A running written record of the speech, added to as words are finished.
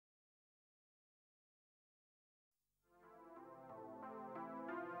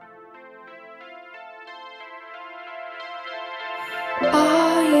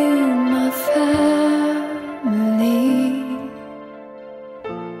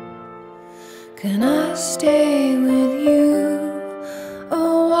Can I stay with you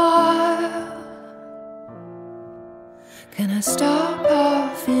a while? Can I stop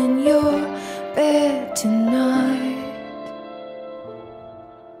off in your bed tonight?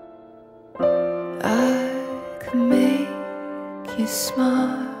 I could make you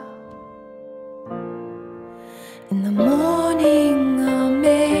smile. In the morning I'll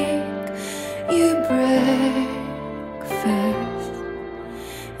make you breakfast.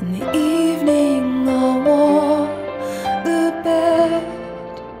 In the evening I'll warm the bed.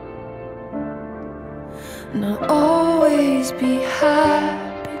 And I'll always be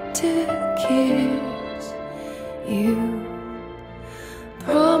happy to kiss you.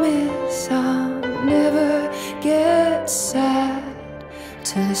 Promise I'll never get sad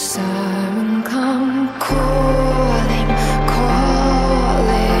till the siren come calling, calling.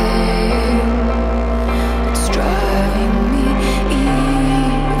 It's driving me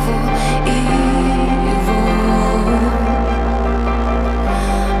evil, evil.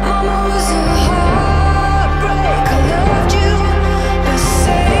 Mama was a heartbreak. I loved you the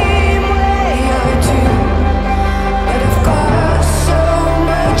same way I do, but I've got so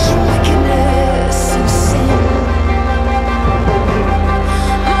much wickedness and sin.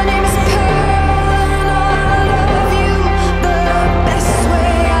 My name is Pearl and I love you the best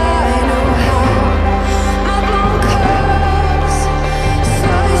way I know how. My blonde curves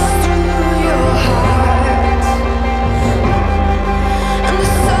slice through your heart, and the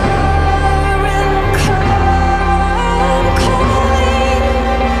siren come calling,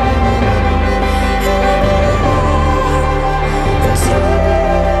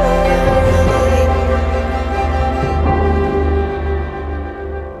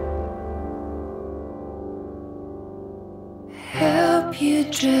 help you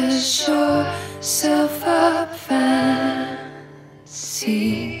dress yourself up fancy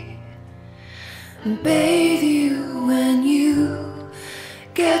and bathe you